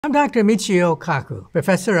I'm Dr. Michio Kaku,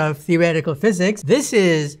 professor of theoretical physics. This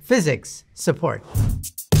is Physics Support.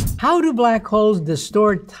 How do black holes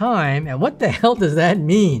distort time, and what the hell does that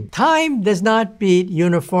mean? Time does not beat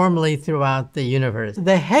uniformly throughout the universe.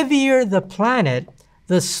 The heavier the planet,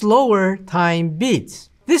 the slower time beats.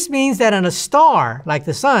 This means that on a star, like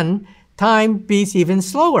the sun, time beats even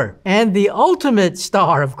slower. And the ultimate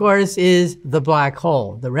star, of course, is the black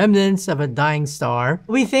hole, the remnants of a dying star.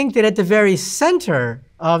 We think that at the very center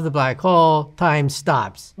of the black hole, time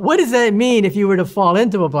stops. What does that mean if you were to fall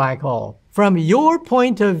into a black hole? From your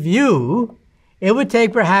point of view, it would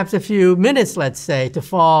take perhaps a few minutes, let's say, to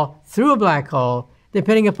fall through a black hole,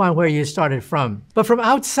 depending upon where you started from. But from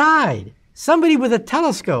outside, somebody with a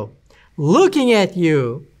telescope looking at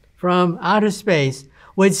you from outer space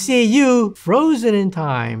would see you frozen in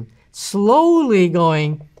time, slowly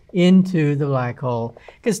going into the black hole,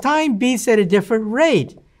 because time beats at a different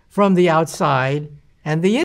rate from the outside and the